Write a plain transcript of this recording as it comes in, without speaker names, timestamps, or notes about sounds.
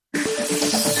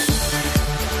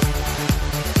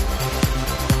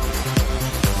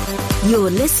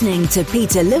You're listening to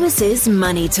Peter Lewis's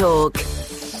Money Talk.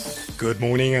 Good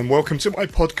morning and welcome to my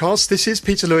podcast. This is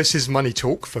Peter Lewis's Money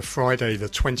Talk for Friday the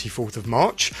 24th of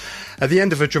March. At the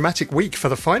end of a dramatic week for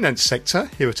the finance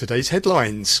sector, here are today's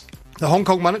headlines. The Hong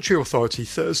Kong Monetary Authority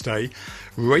Thursday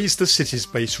raised the city's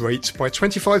base rate by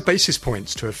 25 basis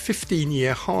points to a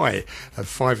 15-year high of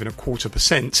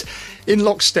 5.25%, in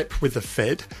lockstep with the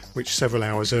Fed, which several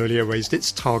hours earlier raised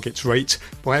its target rate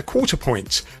by a quarter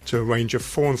point to a range of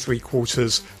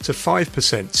 4.75% to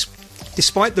 5%.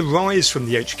 Despite the rise from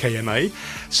the HKMA,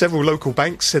 several local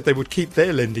banks said they would keep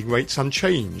their lending rates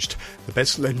unchanged. The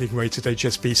best lending rate at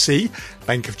HSBC,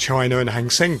 Bank of China and Hang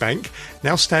Seng Bank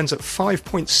now stands at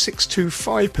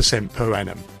 5.625% per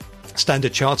annum.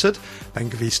 Standard Chartered,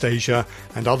 Bank of East Asia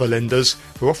and other lenders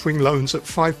were offering loans at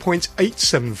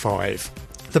 5.875%.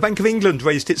 The Bank of England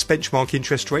raised its benchmark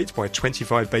interest rate by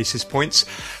 25 basis points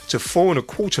to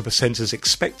 4.25% as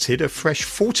expected, a fresh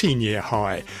 14-year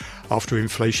high, after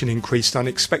inflation increased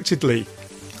unexpectedly.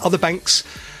 Other banks,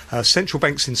 central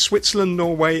banks in Switzerland,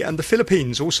 Norway and the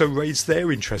Philippines also raised their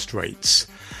interest rates.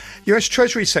 US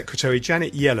Treasury Secretary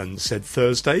Janet Yellen said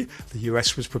Thursday the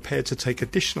US was prepared to take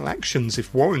additional actions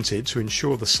if warranted to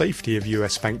ensure the safety of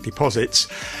US bank deposits.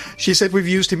 She said, "We've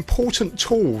used important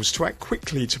tools to act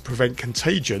quickly to prevent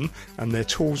contagion, and they're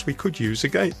tools we could use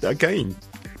again."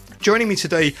 Joining me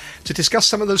today to discuss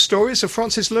some of those stories are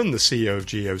Francis Lun, the CEO of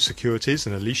GEO Securities,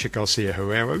 and Alicia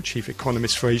Garcia-Herrero, Chief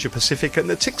Economist for Asia Pacific at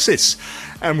Natixis.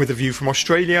 And with a view from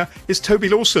Australia is Toby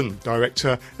Lawson,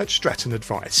 Director at Stratton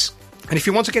Advice. And if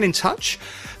you want to get in touch,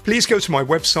 please go to my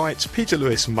website,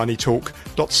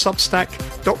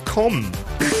 peterlewismoneytalk.substack.com.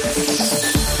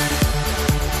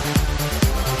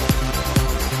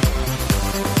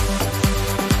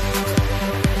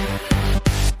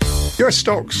 US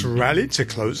stocks rallied to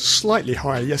close slightly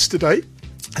higher yesterday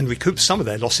and recouped some of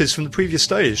their losses from the previous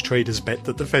day as traders bet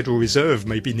that the Federal Reserve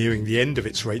may be nearing the end of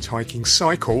its rate hiking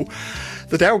cycle.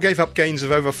 The Dow gave up gains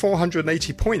of over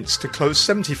 480 points to close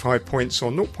 75 points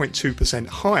or 0.2%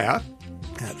 higher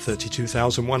at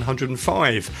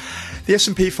 32,105. The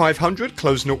S&P 500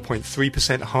 closed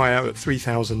 0.3% higher at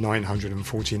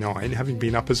 3,949, having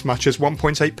been up as much as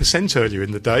 1.8% earlier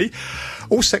in the day.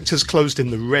 All sectors closed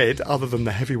in the red other than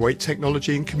the heavyweight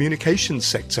technology and communications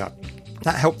sector.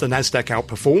 That helped the Nasdaq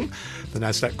outperform. The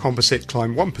Nasdaq Composite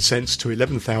climbed 1% to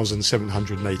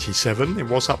 11,787. It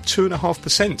was up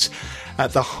 2.5%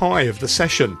 at the high of the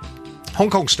session. Hong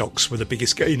Kong stocks were the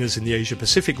biggest gainers in the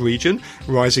Asia-Pacific region,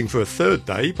 rising for a third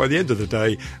day. By the end of the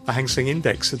day, the Hang Seng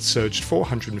Index had surged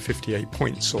 458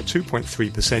 points, or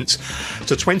 2.3%,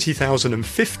 to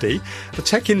 20,050. The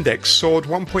Tech Index soared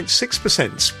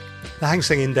 1.6%. The Hang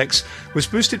Seng Index was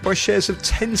boosted by shares of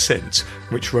Tencent,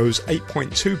 which rose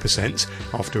 8.2%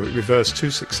 after it reversed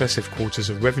two successive quarters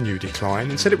of revenue decline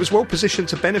and said it was well positioned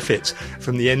to benefit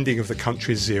from the ending of the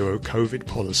country's zero-COVID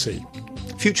policy.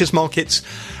 Futures markets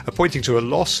are pointing to a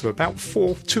loss of about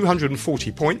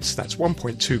 240 points. That's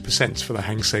 1.2% for the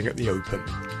Hang Seng at the open.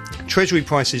 Treasury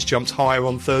prices jumped higher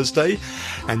on Thursday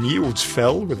and yields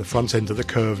fell, with the front end of the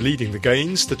curve leading the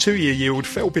gains. The two-year yield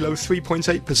fell below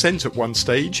 3.8% at one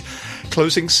stage,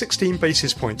 closing 16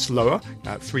 basis points lower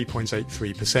at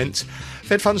 3.83%.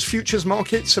 Fed funds futures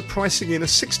markets are pricing in a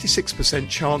 66%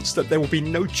 chance that there will be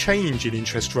no change in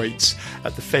interest rates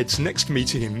at the Fed's next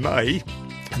meeting in May,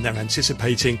 and they're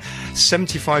anticipating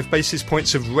 75 basis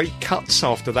points of rate cuts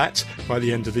after that by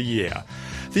the end of the year.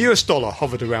 The US dollar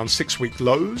hovered around 6-week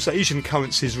lows, Asian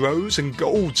currencies rose, and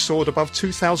gold soared above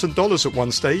 $2,000 at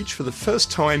one stage for the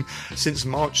first time since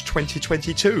March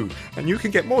 2022. And you can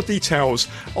get more details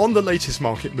on the latest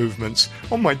market movements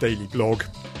on my daily blog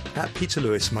at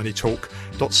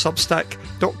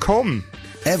peterlewismoneytalk.substack.com.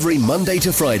 Every Monday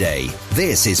to Friday,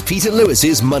 this is Peter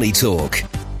Lewis's Money Talk.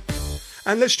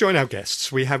 And let's join our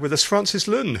guests. We have with us Francis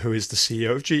Lun, who is the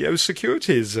CEO of GEO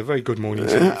Securities. A very good morning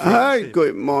to you. Hi,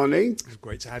 good morning. It's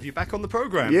great to have you back on the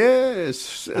programme. Yes,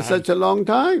 such a long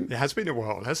time. It has been a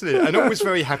while, hasn't it? And always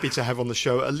very happy to have on the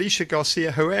show Alicia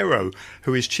Garcia-Herrero,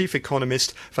 who is Chief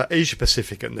Economist for Asia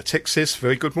Pacific at Natixis.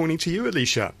 Very good morning to you,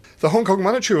 Alicia. The Hong Kong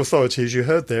Monetary Authority, as you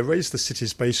heard there, raised the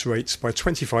city's base rates by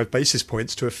 25 basis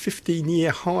points to a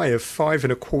 15-year high of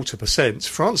 5.25%.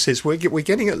 Francis, we're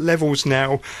getting at levels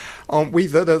now, aren't we,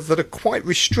 that are quite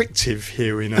restrictive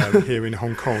here in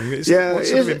Hong Kong. What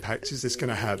sort of impact is this going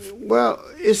to have? Well,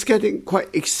 it's getting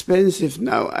quite expensive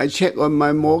now. I check on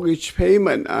my mortgage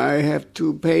payment. I have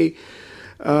to pay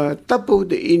double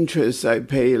the interest I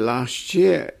paid last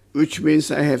year, which means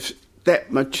I have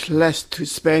that much less to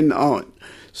spend on.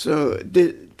 So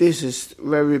this is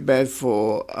very bad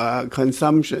for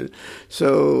consumption.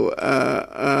 So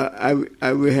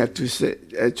I will have to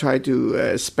try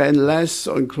to spend less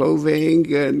on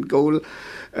clothing and go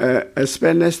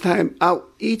spend less time out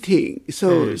eating.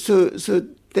 So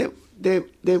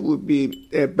there would be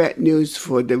bad news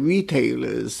for the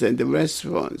retailers and the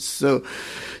restaurants. So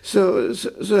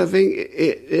I think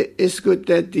it's good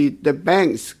that the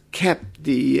banks kept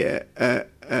the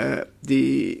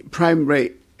prime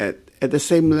rate at the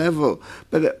same level,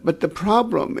 but the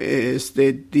problem is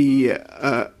that the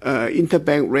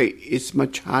interbank rate is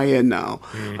much higher now.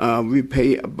 We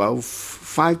pay about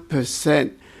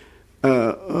 5%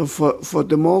 for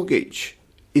the mortgage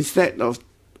instead of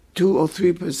 2 or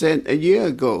 3% a year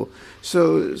ago.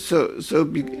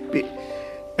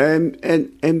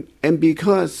 And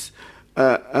because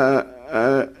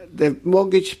the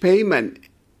mortgage payment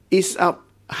is up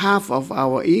half of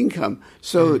our income,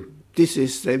 so this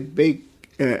is a big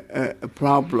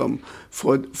problem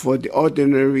for the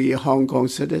ordinary Hong Kong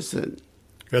citizen.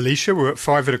 Alicia, we're at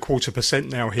 5.25%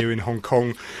 now here in Hong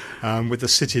Kong with the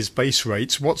city's base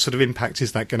rates. What sort of impact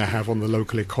is that going to have on the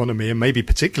local economy and maybe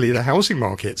particularly the housing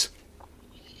market?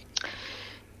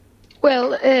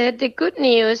 Well, the good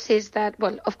news is that,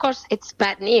 well, of course, it's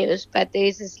bad news, but there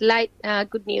is a slight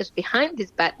good news behind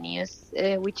this bad news,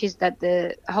 which is that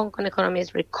the Hong Kong economy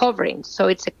is recovering. So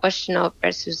it's a question of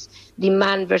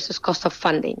demand versus cost of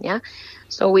funding, yeah?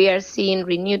 So we are seeing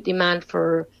renewed demand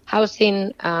for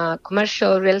housing,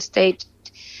 commercial real estate.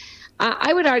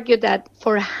 I would argue that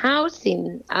for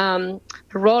housing, the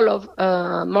role of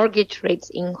mortgage rates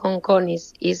in Hong Kong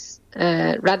is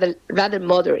rather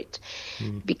moderate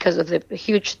because of the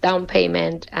huge down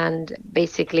payment and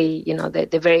basically,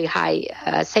 the very high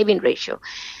saving ratio.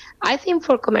 I think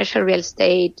for commercial real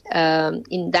estate,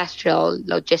 industrial,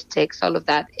 logistics, all of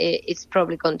that, it's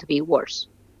probably going to be worse.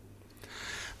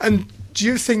 And do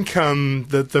you think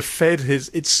that the Fed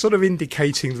it's sort of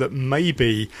indicating that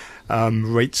maybe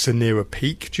rates are near a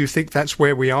peak? Do you think that's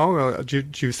where we are? Or do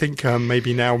you think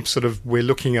maybe now sort of we're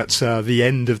looking at the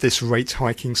end of this rate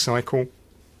hiking cycle?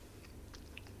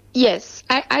 Yes,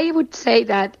 I would say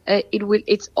that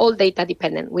it's all data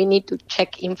dependent. We need to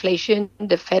check inflation.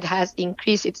 The Fed has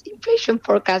increased its inflation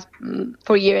forecast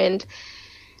for year end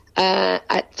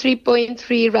at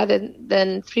 3.3 rather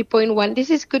than 3.1. This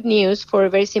is good news for a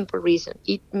very simple reason.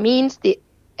 It means the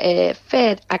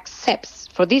Fed accepts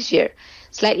for this year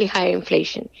slightly higher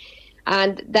inflation.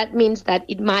 And that means that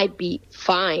it might be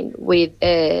fine with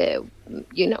the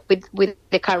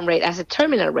current rate as a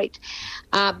terminal rate.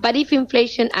 But if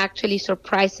inflation actually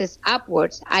surprises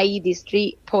upwards, i.e. this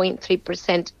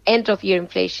 3.3% end of year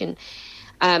inflation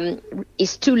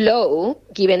is too low,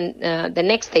 given the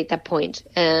next data point,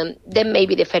 then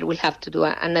maybe the Fed will have to do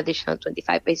an additional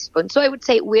 25 basis points. So I would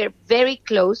say we're very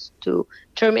close to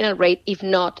terminal rate, if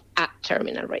not at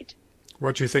terminal rate.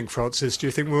 What do you think, Francis? Do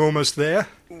you think we're almost there?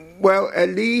 Well, at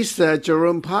least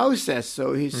Jerome Powell says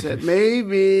so. He said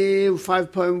maybe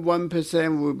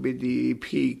 5.1% will be the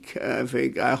peak.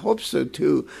 I hope so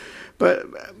too. But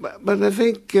I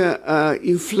think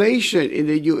inflation in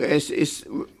the U.S. is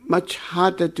much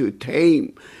harder to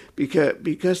tame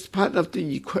because part of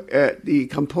the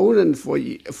component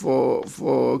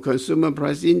for consumer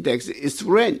price index is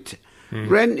rent.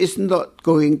 Rent is not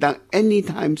going down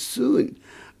anytime soon.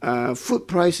 Food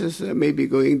prices may be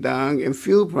going down and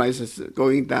fuel prices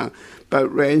going down, but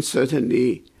rent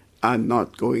certainly are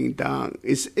not going down.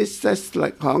 It's just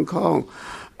like Hong Kong.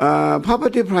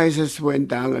 Property prices went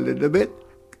down a little bit,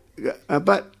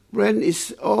 but rent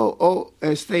is all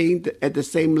staying at the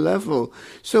same level.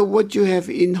 So what you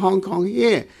have in Hong Kong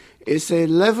here is a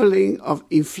leveling of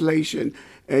inflation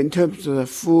in terms of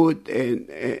food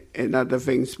and other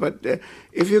things. But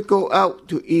if you go out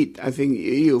to eat, I think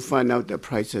you'll find out the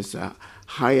prices are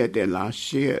higher than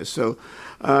last year. So,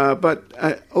 but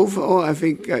overall, I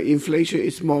think inflation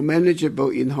is more manageable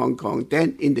in Hong Kong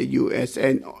than in the U.S.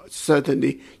 and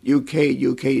certainly UK.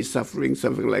 UK is suffering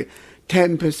something like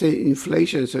 10%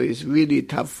 inflation, so it's really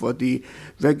tough for the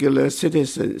regular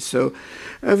citizens. So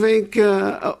I think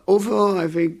overall,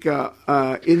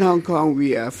 in Hong Kong,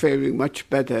 we are faring much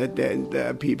better than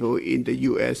the people in the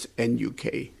US and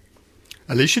UK.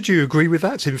 Alicia, do you agree with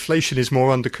that? Inflation is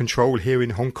more under control here in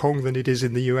Hong Kong than it is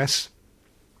in the US?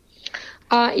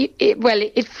 Well,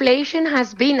 inflation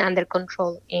has been under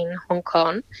control in Hong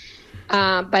Kong,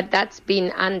 but that's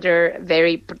been under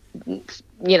very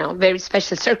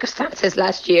special circumstances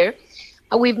last year.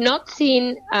 We've not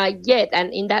seen yet,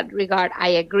 and in that regard, I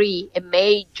agree, a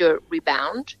major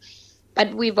rebound.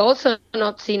 But we've also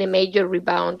not seen a major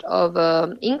rebound of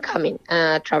incoming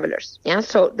travelers. Yeah.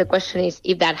 So the question is,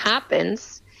 if that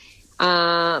happens,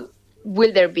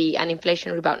 will there be an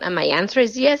inflation rebound? And my answer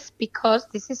is yes, because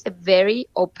this is a very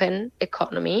open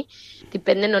economy,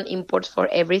 dependent on imports for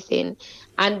everything,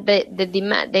 and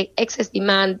the excess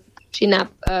demand pushing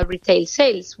up retail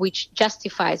sales, which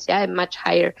justifies a much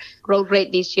higher growth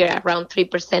rate this year, around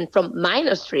 3% from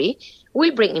 -3%,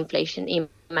 will bring inflation, in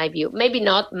my view. Maybe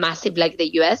not massive like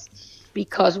the US,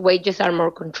 because wages are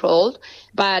more controlled,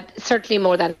 but certainly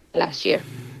more than last year.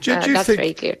 That's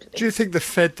very clear to me. Do you think the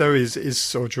Fed, though,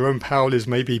 or Jerome Powell is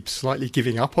maybe slightly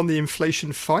giving up on the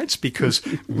inflation fight, because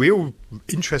real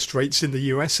interest rates in the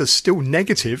US are still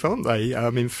negative, aren't they?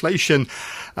 Inflation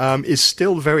is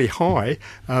still very high,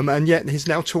 and yet he's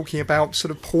now talking about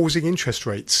sort of pausing interest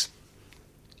rates.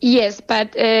 Yes,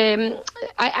 but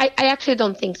I actually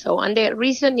don't think so. And the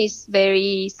reason is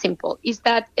very simple, is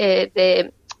that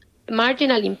the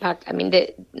marginal impact,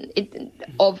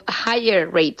 of higher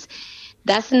rates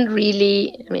doesn't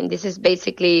really, this is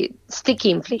basically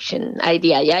sticky inflation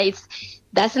idea. Yeah, it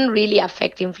doesn't really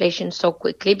affect inflation so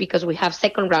quickly because we have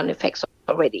second round effects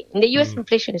already. In the US,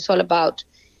 inflation is all about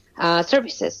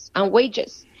services and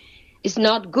wages. It's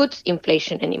not goods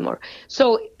inflation anymore.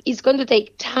 So it's going to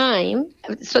take time.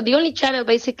 So the only channel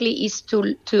basically is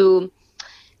to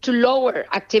lower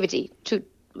activity,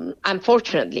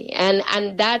 unfortunately,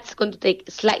 and that's going to take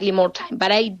slightly more time.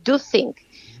 But I do think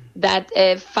that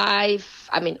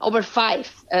over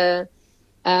 5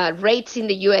 rates in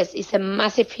the US is a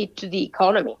massive hit to the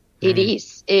economy. It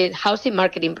is, housing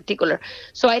market in particular.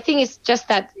 So I think it's just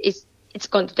that it's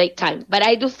going to take time. But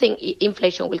I do think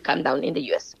inflation will come down in the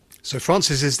US. So,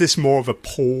 Francis, is this more of a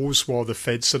pause while the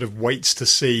Fed sort of waits to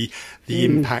see the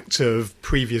impact of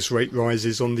previous rate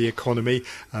rises on the economy?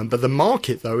 But the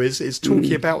market, though, is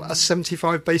talking about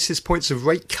 75 basis points of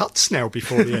rate cuts now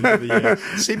before the end of the year.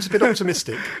 Seems a bit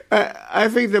optimistic. I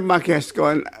think the market has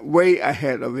gone way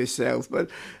ahead of itself. But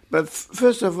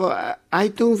first of all, I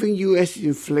don't think U.S.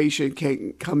 inflation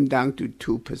can come down to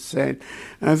 2%.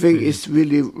 I think it's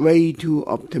really way too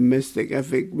optimistic. I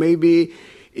think maybe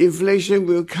inflation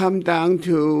will come down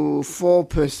to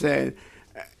 4%,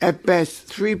 at best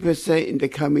 3% in the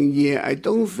coming year. I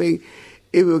don't think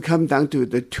it will come down to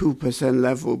the 2%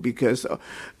 level because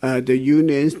the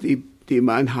unions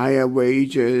demand higher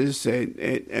wages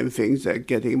and things are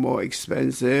getting more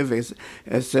expensive,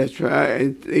 etc.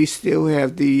 And they still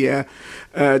have the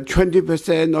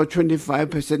 20% or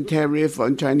 25% tariff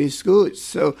on Chinese goods.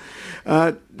 So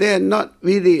they're not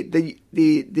really, the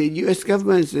U.S.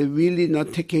 government is really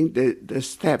not taking the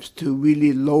steps to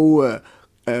really lower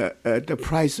the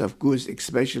price of goods,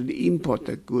 especially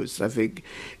imported goods. I think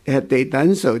had they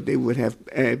done so, they would have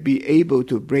be able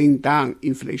to bring down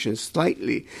inflation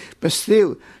slightly. But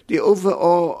still, the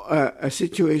overall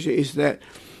situation is that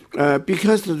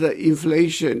because of the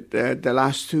inflation the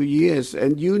last 2 years,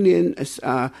 and unions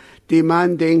are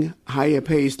demanding higher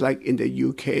pays like in the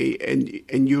UK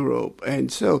and Europe,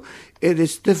 and so it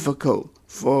is difficult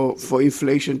for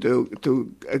inflation to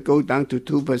go down to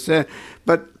 2%.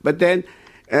 But then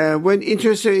when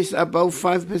interest rate is above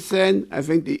 5%, I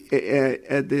think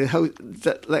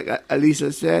like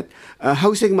Alisa said,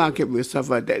 housing market will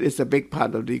suffer. That is a big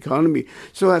part of the economy.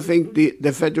 So I think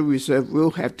the Federal Reserve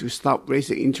will have to stop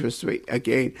raising interest rate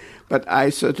again. But I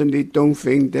certainly don't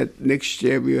think that next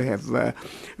year we'll have a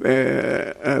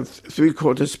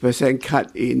 0.75%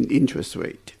 cut in interest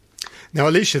rate. Now,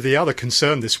 Alicia, the other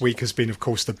concern this week has been, of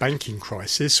course, the banking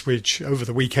crisis, which over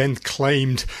the weekend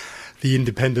claimed the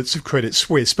independence of Credit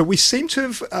Suisse. But we seem to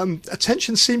have,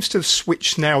 attention seems to have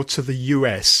switched now to the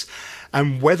US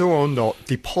and whether or not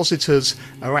depositors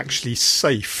are actually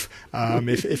safe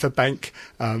if a bank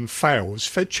fails.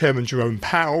 Fed Chairman Jerome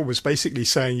Powell was basically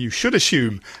saying you should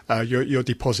assume your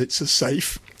deposits are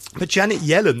safe. But Janet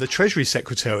Yellen, the Treasury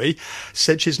Secretary,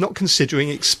 said she's not considering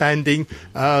expanding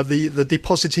the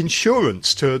deposit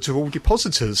insurance to all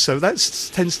depositors. So that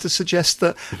tends to suggest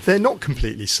that they're not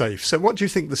completely safe. So what do you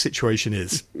think the situation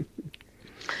is?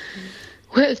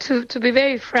 Well, to be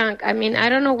very frank, I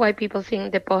don't know why people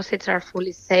think deposits are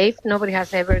fully safe. Nobody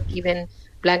has ever given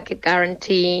blanket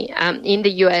guarantee in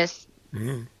the U.S.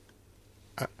 And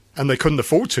they couldn't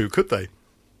afford to, could they?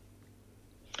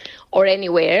 Or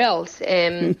anywhere else.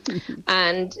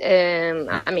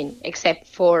 Except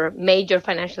for major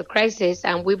financial crisis.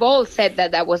 And we've all said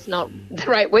that was not the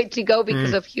right way to go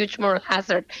because of huge moral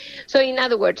hazard. So in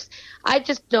other words, I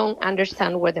just don't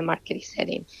understand where the market is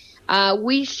heading.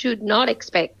 We should not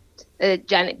expect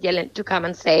Janet Yellen to come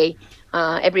and say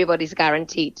everybody's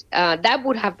guaranteed. That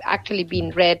would have actually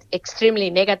been read extremely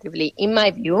negatively, in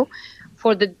my view,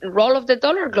 for the role of the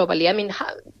dollar globally. I mean,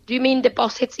 do you mean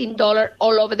deposits in dollar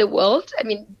all over the world? I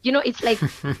mean, it's like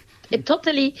a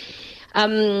totally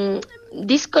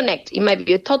disconnect, in my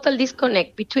view, a total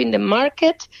disconnect between the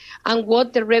market and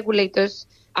what the regulators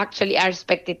actually are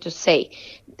expected to say.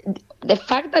 The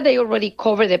fact that they already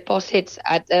cover deposits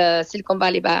at Silicon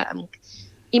Valley Bank,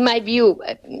 in my view,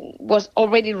 was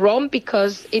already wrong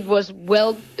because it was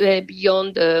well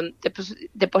beyond the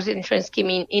deposit insurance scheme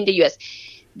in the U.S.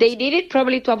 They did it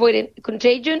probably to avoid a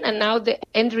contagion, and now the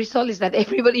end result is that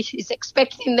everybody is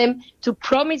expecting them to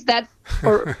promise that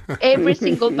for every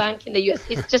single bank in the U.S.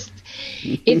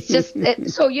 It's just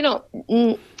so,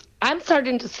 I'm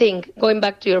starting to think, going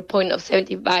back to your point of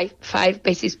 75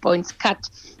 basis points cut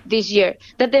this year,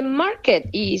 that the market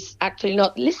is actually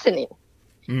not listening.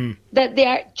 That they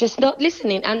are just not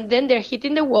listening, and then they're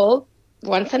hitting the wall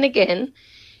once and again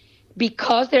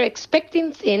because they're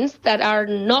expecting things that are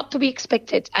not to be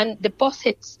expected. And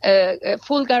deposits,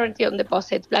 full guarantee on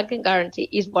deposits, blanket guarantee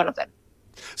is one of them.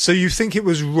 So you think it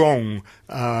was wrong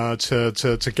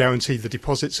to guarantee the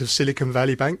deposits of Silicon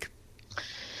Valley Bank?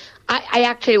 I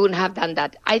actually wouldn't have done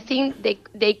that. I think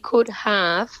they could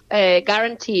have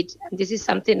guaranteed, and this is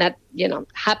something that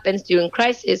happens during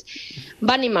crisis,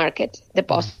 money market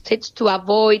deposits to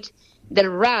avoid the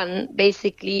run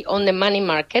basically on the money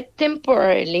market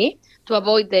temporarily, to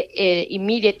avoid the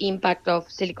immediate impact of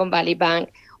Silicon Valley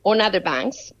Bank on other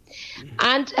banks,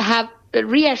 and have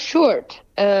reassured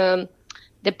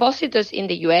depositors in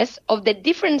the U.S. of the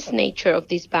different nature of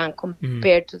this bank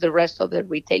compared to the rest of the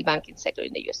retail banking sector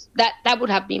in the U.S. That would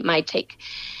have been my take.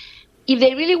 If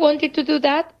they really wanted to do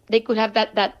that, they could have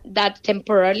that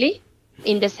temporarily,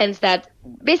 in the sense that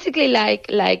basically like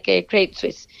Credit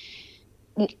Suisse,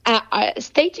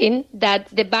 stating that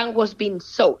the bank was being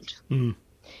sold.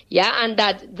 And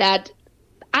that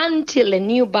until a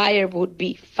new buyer would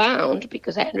be found,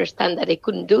 because I understand that they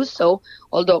couldn't do so,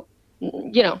 although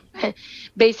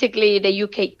basically the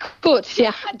UK could,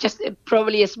 just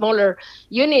probably a smaller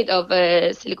unit of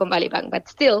Silicon Valley Bank, but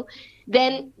still,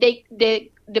 then the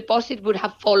deposit would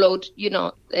have followed,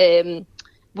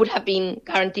 would have been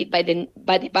guaranteed by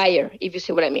the buyer, if you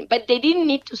see what I mean. But they didn't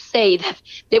need to say that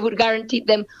they would guarantee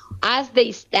them as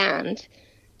they stand,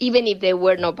 even if they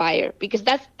were no buyer, because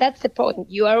that's the point.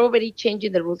 You are already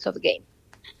changing the rules of the game.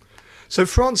 So,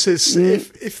 Francis,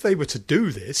 if they were to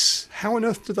do this, how on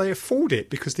earth do they afford it?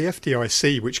 Because the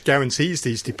FDIC, which guarantees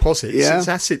these deposits, its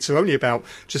assets are only about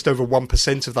just over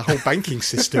 1% of the whole banking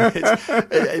system.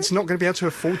 It's not going to be able to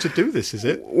afford to do this, is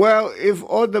it? Well, if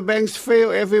all the banks fail,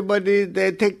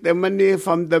 they take the money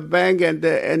from the bank and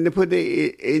they put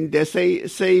it in the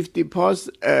safe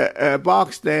deposit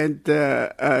box, then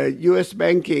the U.S.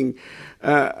 banking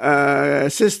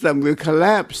system will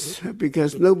collapse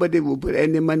because nobody will put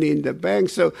any money in the bank.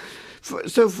 So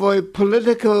for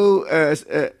political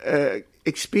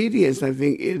experience, I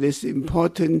think it is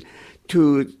important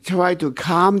to try to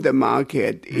calm the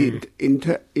market in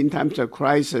times of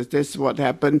crisis. That's what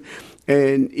happened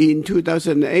in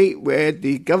 2008, where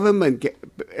the government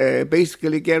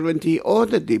basically guaranteed all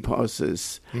the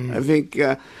deposits. I think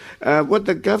what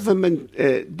the government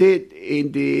did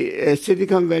in the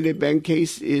Silicon Valley Bank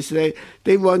case is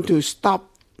they want to stop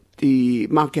the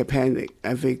market panic.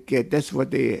 I think that's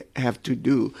what they have to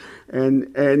do.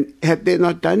 And had they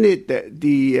not done it,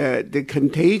 the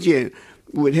contagion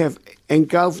would have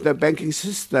engulfed the banking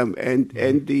system, and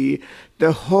the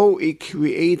hole it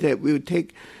created will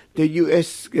take the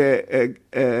U.S.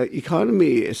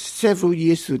 Economy several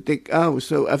years to dig out.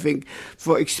 So I think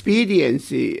for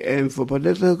expediency and for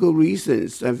political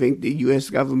reasons, I think the U.S.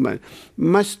 government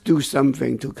must do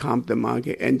something to calm the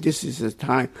market. And this is the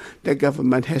time the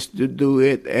government has to do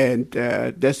it. And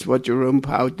that's what Jerome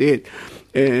Powell did.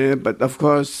 But of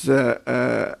course, Lady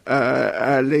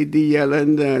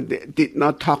Yellen did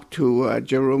not talk to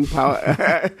Jerome Powell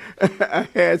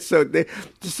ahead. So they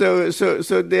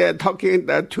are talking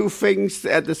two things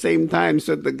at the same time.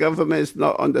 So the government is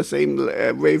not on the same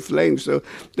wavelength. So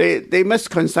they must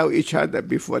consult each other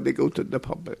before they go to the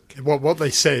public. What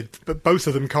they said, but both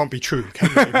of them can't be true,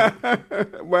 can they?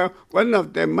 Well, one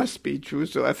of them must be true.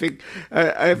 So I think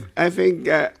at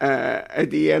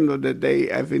the end of the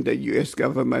day, I think the U.S.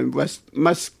 government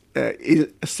must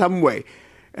in some way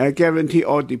guarantee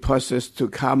all deposits to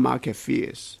calm market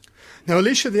fears. Now,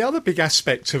 Alicia, the other big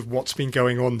aspect of what's been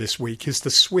going on this week is the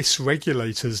Swiss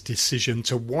regulator's decision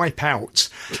to wipe out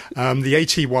the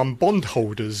AT1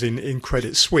 bondholders in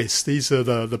Credit Suisse. These are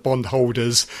the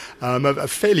bondholders of a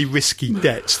fairly risky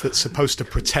debt that's supposed to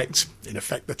protect, in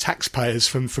effect, the taxpayers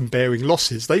from bearing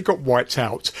losses. They got wiped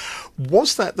out.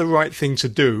 Was that the right thing to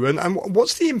do? And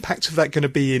what's the impact of that going to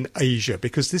be in Asia?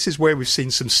 Because this is where we've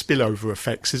seen some spillover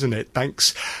effects, isn't it?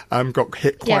 Banks got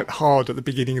hit quite hard at the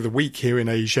beginning of the week here in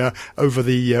Asia over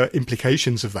the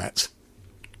implications of that.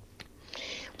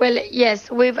 Well,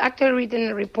 yes, we've actually written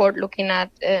a report looking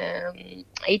at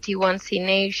AT1s in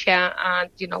Asia and,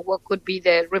 what could be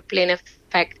the rippling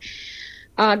effect.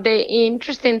 The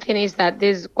interesting thing is that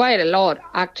there's quite a lot,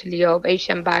 actually, of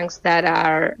Asian banks that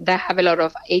have a lot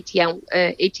of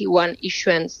AT1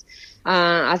 issuance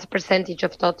as a percentage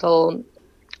of their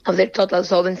total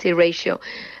solvency ratio.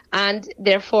 And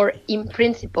therefore, in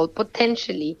principle,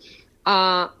 potentially,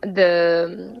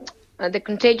 the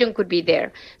contagion could be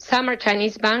there. Some are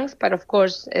Chinese banks, but of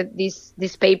course,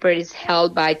 this paper is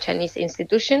held by Chinese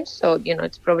institutions, so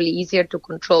it's probably easier to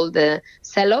control the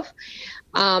sell-off.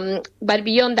 But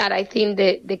beyond that, I think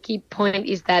the key point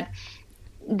is that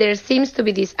there seems to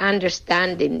be this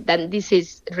understanding that this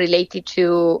is related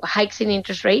to hikes in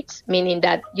interest rates, meaning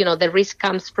that the risk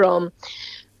comes from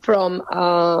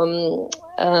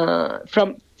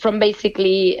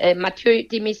basically a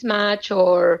maturity mismatch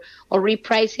or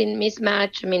repricing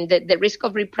mismatch. I mean, the risk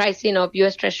of repricing of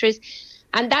U.S. Treasuries,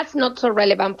 and that's not so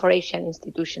relevant for Asian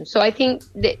institutions. So I think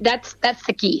that's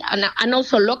the key. And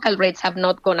also local rates have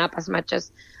not gone up as much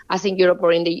as in Europe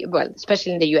or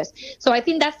especially in the U.S. So I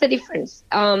think that's the difference.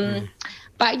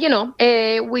 But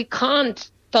we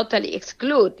can't totally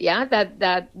exclude,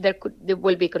 that there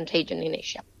will be contagion in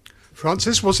Asia.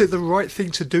 Francis, was it the right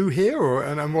thing to do here,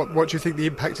 and what do you think the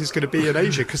impact is going to be in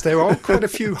Asia? Because there are quite a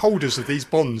few holders of these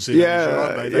bonds in Asia,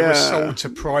 aren't they? They were sold to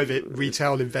private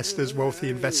retail investors, wealthy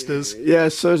investors.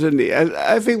 Yes, certainly.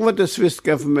 I think what the Swiss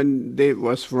government did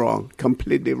was wrong,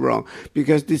 completely wrong,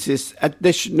 because this is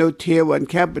additional Tier 1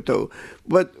 capital.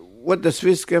 But what the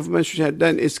Swiss government should have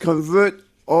done is convert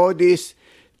all these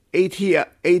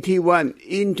AT1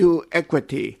 into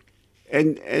equity.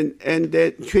 And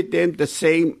then treat them the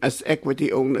same as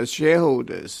equity owners,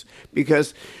 shareholders,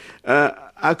 because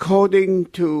according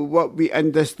to what we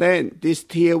understand, this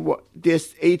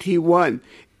AT1,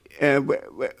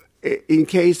 in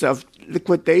case of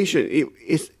liquidation,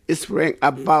 is ranked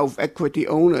above equity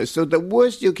owners. So the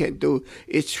worst you can do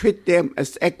is treat them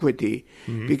as equity,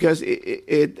 because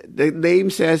the name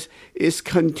says it's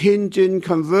contingent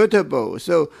convertible.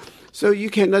 So you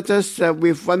cannot just,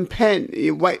 with one pen,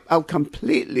 you wipe out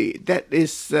completely. That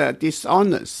is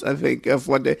dishonest, I think, of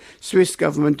what the Swiss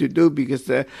government to do, because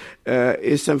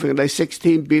it's something like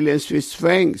 16 billion Swiss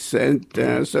francs. And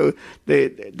so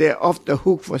they're off the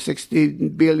hook for 16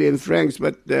 billion francs.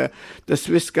 But the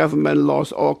Swiss government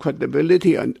lost all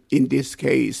credibility in this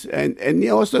case. And they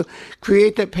also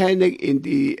created panic in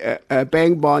the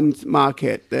bank bond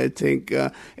market, I think,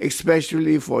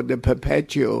 especially for the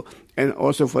perpetual and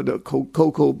also for the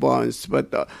cocoa bonds.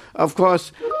 But of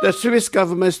course, the Swiss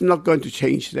government is not going to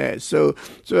change that. So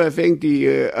I think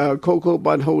the cocoa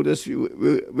bond holders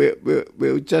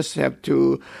will just have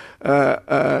to,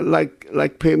 like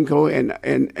PIMCO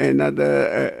and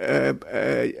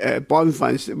other bond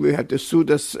funds, we have to sue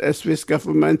the Swiss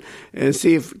government and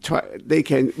see if they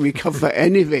can recover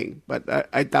anything. But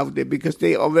I doubt it, because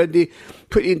they already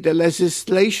put in the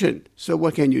legislation. So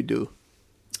what can you do?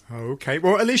 Okay.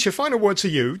 Well, Alicia, final word to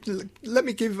you. Let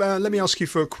me ask you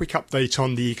for a quick update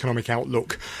on the economic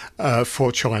outlook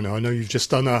for China. I know you've just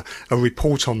done a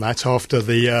report on that after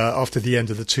the end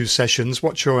of the two sessions.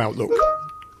 What's your outlook?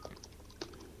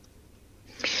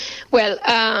 Well,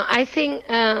 I think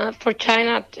for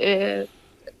China, the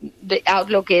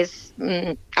outlook is,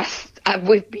 as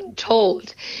we've been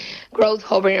told, growth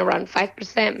hovering around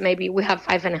 5%. Maybe we have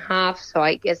 5.5%, so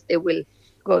I guess they will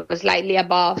go slightly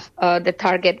above the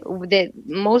target. The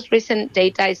most recent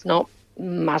data is not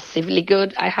massively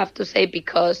good, I have to say,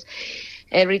 because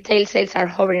retail sales are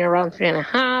hovering around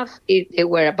 3.5%. They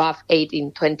were above 8%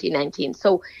 in 2019.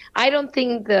 So I don't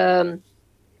think the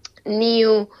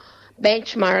new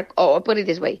benchmark, or I'll put it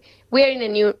this way, we are in a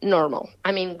new normal.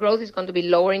 I mean, growth is going to be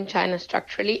lower in China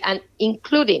structurally, and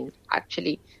including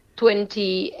actually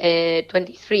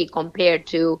 2023 compared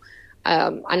to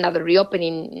another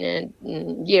reopening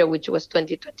year, which was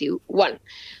 2021.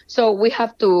 So we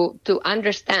have to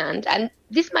understand, and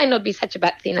this might not be such a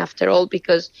bad thing after all,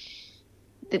 because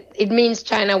it means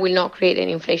China will not create an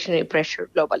inflationary pressure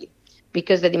globally,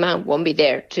 because the demand won't be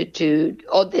there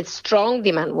or the strong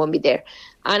demand won't be there.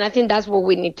 And I think that's what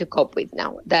we need to cope with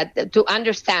now, that to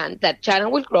understand that China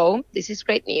will grow. This is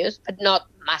great news, but not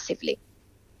massively.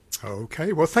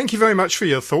 Okay, well, thank you very much for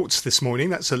your thoughts this morning.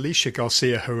 That's Alicia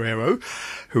Garcia Herrero,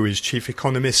 who is Chief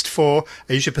Economist for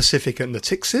Asia Pacific at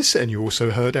Natixis. And you also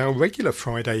heard our regular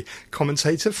Friday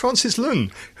commentator, Francis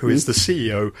Lun, who is the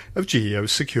CEO of GEO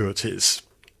Securities.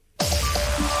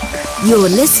 You're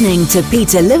listening to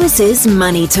Peter Lewis's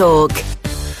Money Talk.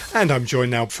 And I'm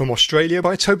joined now from Australia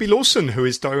by Toby Lawson, who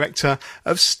is Director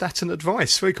of Staten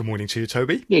Advice. Very good morning to you,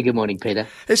 Toby. Yeah, good morning, Peter.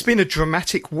 It's been a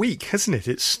dramatic week, hasn't it?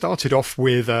 It started off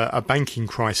with a banking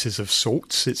crisis of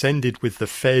sorts. It's ended with the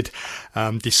Fed,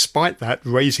 despite that,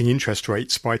 raising interest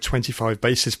rates by 25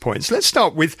 basis points. Let's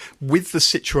start with the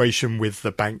situation with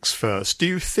the banks first. Do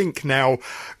you think now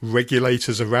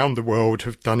regulators around the world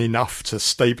have done enough to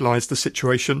stabilise the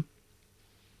situation?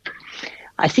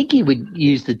 I think you would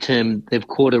use the term they've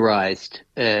cauterized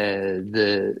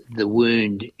the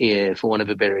wound, for want of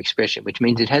a better expression, which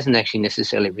means it hasn't actually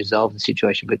necessarily resolved the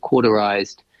situation, but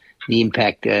cauterized the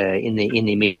impact in the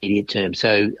immediate term.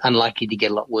 So unlikely to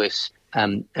get a lot worse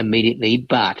immediately,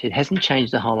 but it hasn't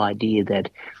changed the whole idea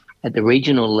that at the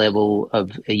regional level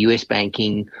of US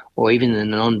banking or even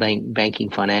in the non-banking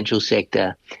financial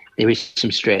sector, there is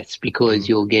some stress because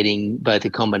you're getting both a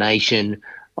combination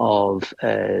of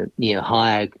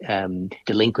higher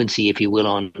delinquency, if you will,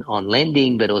 on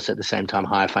lending, but also at the same time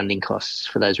higher funding costs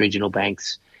for those regional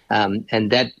banks.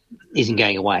 And that isn't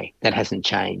going away. That hasn't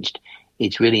changed.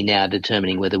 It's really now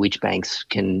determining whether which banks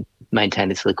can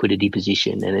maintain its liquidity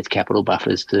position and its capital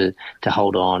buffers to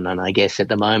hold on. And I guess at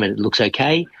the moment it looks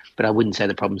okay, but I wouldn't say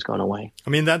the problem's gone away. I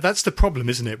mean, that's the problem,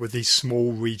 isn't it, with these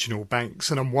small regional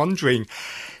banks? And I'm wondering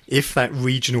if that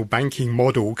regional banking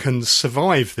model can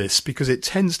survive this, because it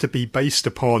tends to be based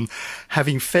upon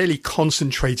having fairly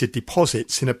concentrated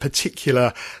deposits in a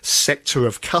particular sector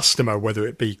of customer, whether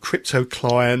it be crypto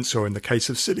clients or, in the case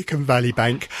of Silicon Valley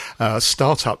Bank,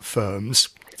 startup firms.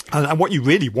 And what you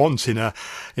really want in a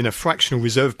fractional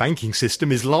reserve banking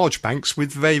system is large banks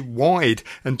with very wide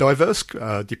and diverse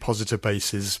depositor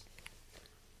bases.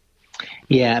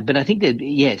 Yeah, but I think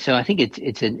so I think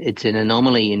it's an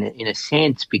anomaly in a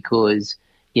sense, because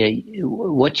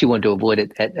what you want to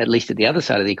avoid at least at the other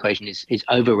side of the equation is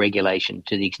over-regulation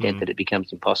to the extent that it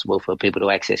becomes impossible for people to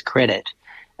access credit.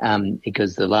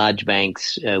 Because the large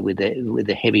banks with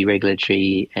the heavy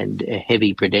regulatory and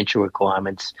heavy prudential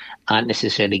requirements aren't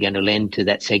necessarily going to lend to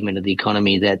that segment of the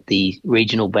economy that the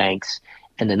regional banks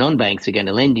and the non-banks are going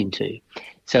to lend into.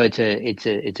 So it's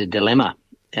a dilemma,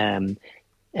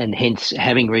 and hence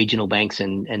having regional banks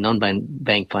and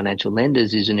non-bank financial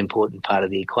lenders is an important part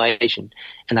of the equation.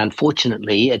 And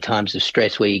unfortunately, at times of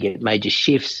stress where you get major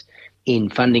shifts in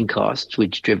funding costs,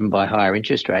 which are driven by higher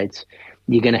interest rates,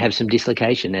 you're going to have some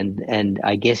dislocation. And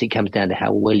I guess it comes down to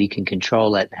how well you can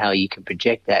control that, how you can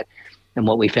project that. And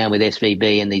what we found with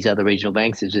SVB and these other regional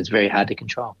banks is it's very hard to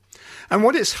control. And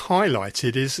what it's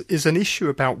highlighted is an issue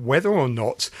about whether or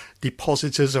not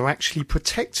depositors are actually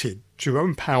protected.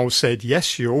 Jerome Powell said,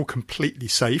 yes, you're all completely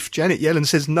safe. Janet Yellen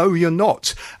says, no, you're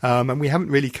not. And we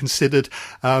haven't really considered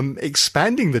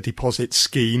expanding the deposit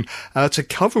scheme to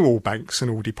cover all banks and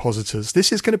all depositors.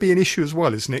 This is going to be an issue as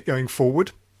well, isn't it, going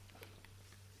forward?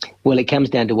 Well, it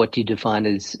comes down to what you define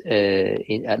as,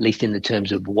 at least in the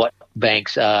terms of what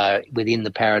banks are within the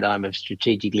paradigm of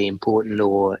strategically important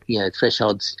or,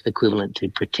 thresholds equivalent to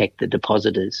protect the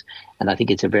depositors. And I think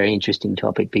it's a very interesting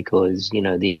topic because,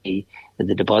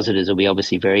 the depositors will be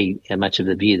obviously very much of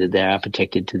the view that they are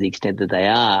protected to the extent that they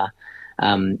are,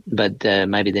 but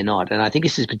maybe they're not. And I think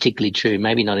this is particularly true,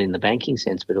 maybe not in the banking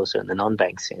sense, but also in the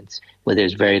non-bank sense, where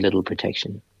there's very little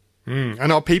protection.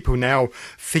 And are people now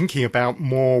thinking about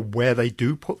more where they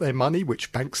do put their money,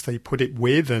 which banks they put it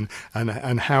with,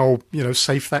 and how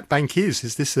safe that bank is?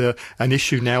 Is this an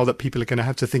issue now that people are going to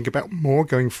have to think about more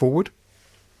going forward?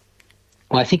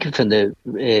 Well, I think from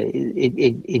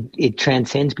it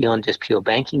transcends beyond just pure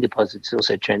banking deposits. It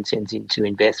also transcends into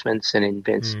investments and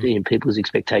in people's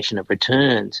expectation of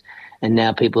returns. And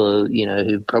now people,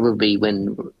 who probably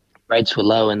when rates were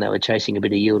low and they were chasing a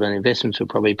bit of yield on investments were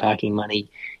probably parking money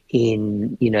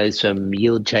in, some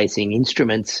yield-chasing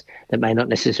instruments that may not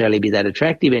necessarily be that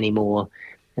attractive anymore.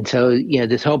 And so,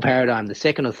 this whole paradigm, the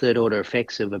second or third order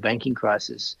effects of a banking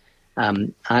crisis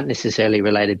aren't necessarily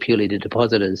related purely to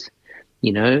depositors.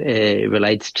 It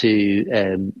relates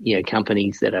to,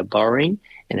 companies that are borrowing,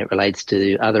 and it relates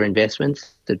to other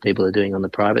investments that people are doing on the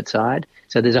private side.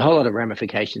 So there's a whole lot of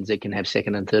ramifications that can have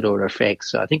second and third order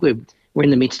effects. So I think we're in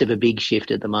the midst of a big shift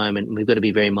at the moment, and we've got to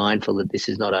be very mindful that this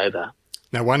is not over.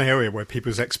 Now, one area where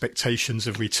people's expectations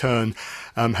of return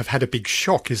have had a big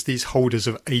shock is these holders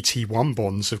of AT1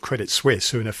 bonds of Credit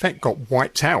Suisse, who in effect got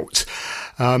wiped out.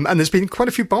 And there's been quite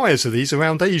a few buyers of these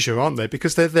around Asia, aren't there?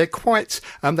 Because they're quite,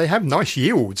 they have nice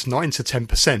yields, 9 to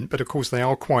 10%, but of course they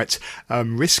are quite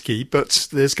risky. But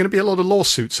there's going to be a lot of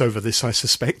lawsuits over this, I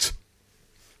suspect.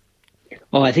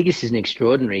 Well, I think this is an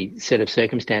extraordinary set of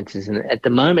circumstances, and at the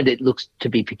moment it looks to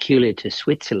be peculiar to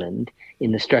Switzerland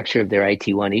in the structure of their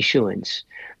AT1 issuance.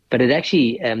 But it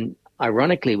actually,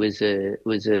 ironically, was a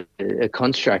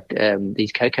construct.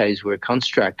 These CoCos were a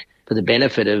construct for the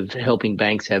benefit of helping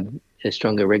banks have a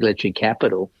stronger regulatory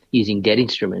capital using debt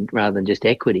instrument rather than just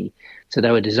equity. So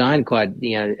they were designed quite,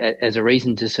 as a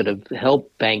reason to sort of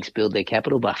help banks build their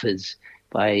capital buffers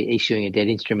by issuing a debt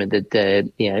instrument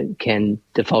that can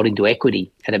default into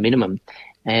equity at a minimum.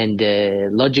 And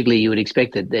logically, you would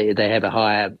expect that they have a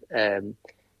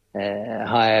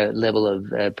higher level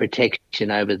of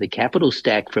protection over the capital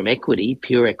stack from equity,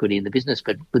 pure equity in the business.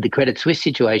 But with the Credit Suisse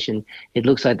situation, it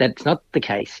looks like that's not the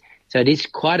case. So it is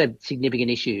quite a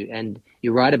significant issue. And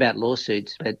you're right about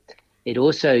lawsuits, but it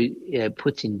also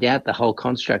puts in doubt the whole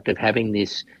construct of having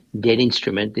this debt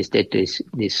instrument, this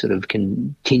sort of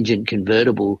contingent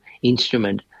convertible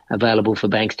instrument available for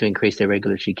banks to increase their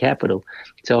regulatory capital.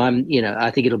 So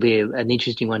I think it'll be an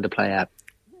interesting one to play out.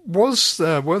 Were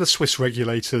the Swiss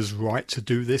regulators right to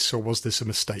do this, or was this a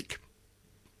mistake?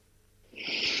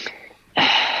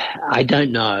 I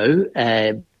don't know,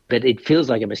 but it feels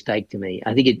like a mistake to me.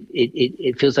 I think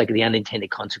it feels like the unintended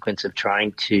consequence of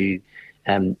trying to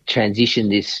transition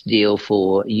this deal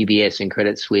for UBS and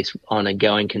Credit Suisse on a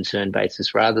going concern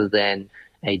basis rather than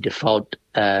a default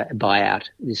buyout.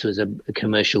 This was a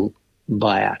commercial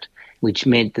buyout, which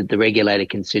meant that the regulator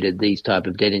considered these type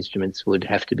of debt instruments would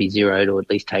have to be zeroed or at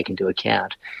least taken into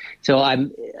account. So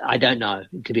I don't know,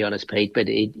 to be honest, Pete, but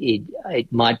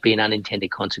it might be an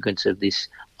unintended consequence of this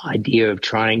idea of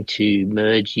trying to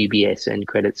merge UBS and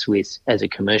Credit Suisse as a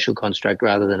commercial construct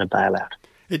rather than a bailout.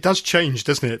 It does change,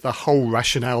 doesn't it, the whole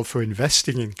rationale for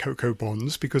investing in CoCo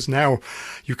bonds, because now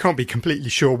you can't be completely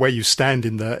sure where you stand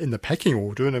in the pecking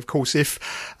order. And of course, if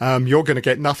you're going to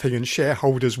get nothing and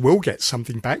shareholders will get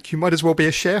something back, you might as well be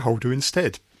a shareholder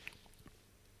instead.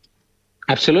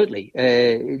 Absolutely.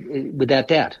 Without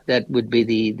doubt, that would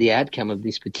be the outcome of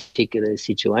this particular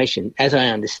situation. As I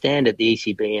understand it, the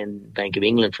ECB and Bank of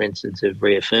England, for instance, have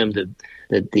reaffirmed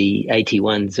that the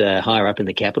AT1s are higher up in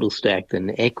the capital stack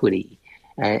than equity.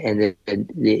 And that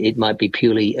it might be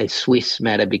purely a Swiss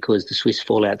matter because the Swiss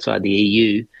fall outside the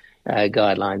EU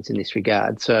guidelines in this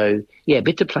regard. So, a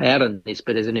bit to play out on this.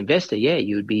 But as an investor,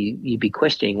 you'd be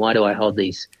questioning, why do I hold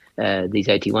these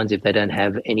AT1s if they don't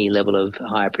have any level of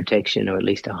higher protection or at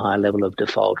least a higher level of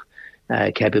default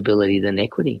capability than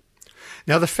equity?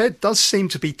 Now, the Fed does seem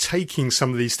to be taking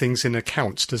some of these things in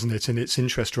account, doesn't it, in its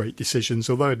interest rate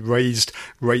decisions. Although it raised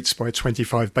rates by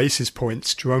 25 basis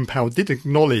points, Jerome Powell did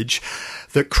acknowledge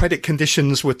that credit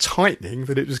conditions were tightening,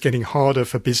 that it was getting harder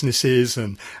for businesses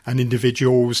and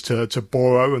individuals to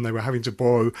borrow, and they were having to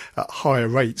borrow at higher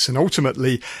rates. And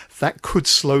ultimately, that could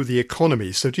slow the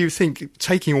economy. So do you think,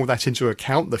 taking all that into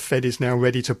account, the Fed is now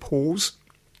ready to pause?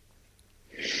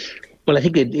 Well, I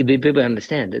think that people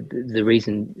understand that the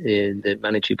reason that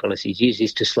monetary policy is used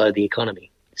is to slow the economy,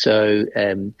 so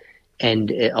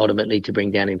and ultimately to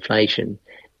bring down inflation.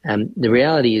 The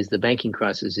reality is the banking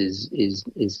crisis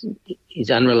is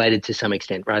unrelated to some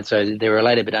extent, right? So they're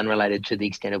related but unrelated to the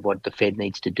extent of what the Fed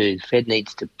needs to do. The Fed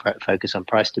needs to focus on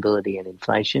price stability and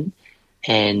inflation,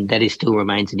 and that still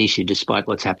remains an issue despite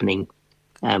what's happening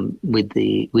with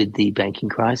the banking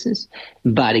crisis.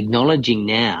 But acknowledging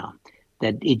now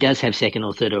that it does have second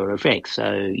or third order effects.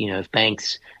 So, if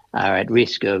banks are at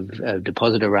risk of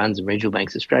depositor runs and regional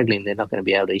banks are struggling, they're not going to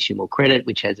be able to issue more credit,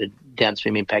 which has a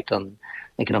downstream impact on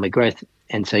economic growth.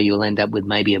 And so you'll end up with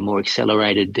maybe a more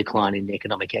accelerated decline in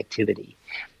economic activity.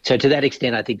 So to that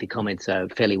extent, I think the comments are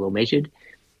fairly well measured.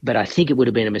 But I think it would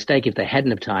have been a mistake if they hadn't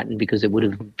have tightened, because it would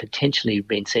have potentially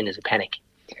been seen as a panic.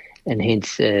 And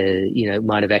hence,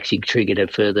 might have actually triggered a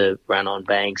further run on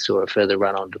banks or a further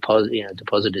run on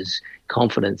depositors'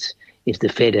 confidence if the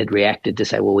Fed had reacted to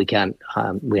say, well, we can't,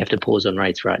 we have to pause on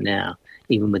rates right now,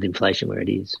 even with inflation where it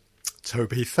is.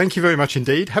 Toby, thank you very much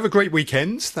indeed. Have a great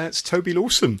weekend. That's Toby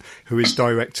Lawson, who is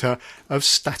Director of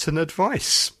Staten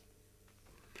Advice.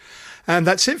 And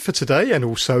that's it for today, and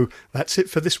also that's it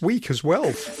for this week as well.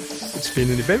 It's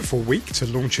been an eventful week to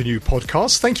launch a new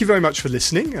podcast. Thank you very much for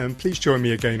listening, and please join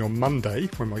me again on Monday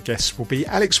when my guests will be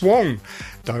Alex Wong,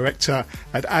 Director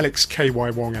at Alex K.Y.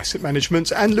 Wong Asset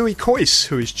Management, and Louis Kois,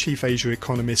 who is Chief Asia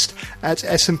Economist at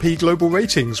S&P Global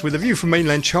Ratings. With a view from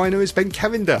mainland China is Ben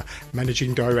Cavender,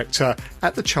 Managing Director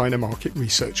at the China Market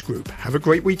Research Group. Have a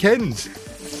great weekend.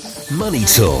 Money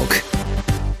Talk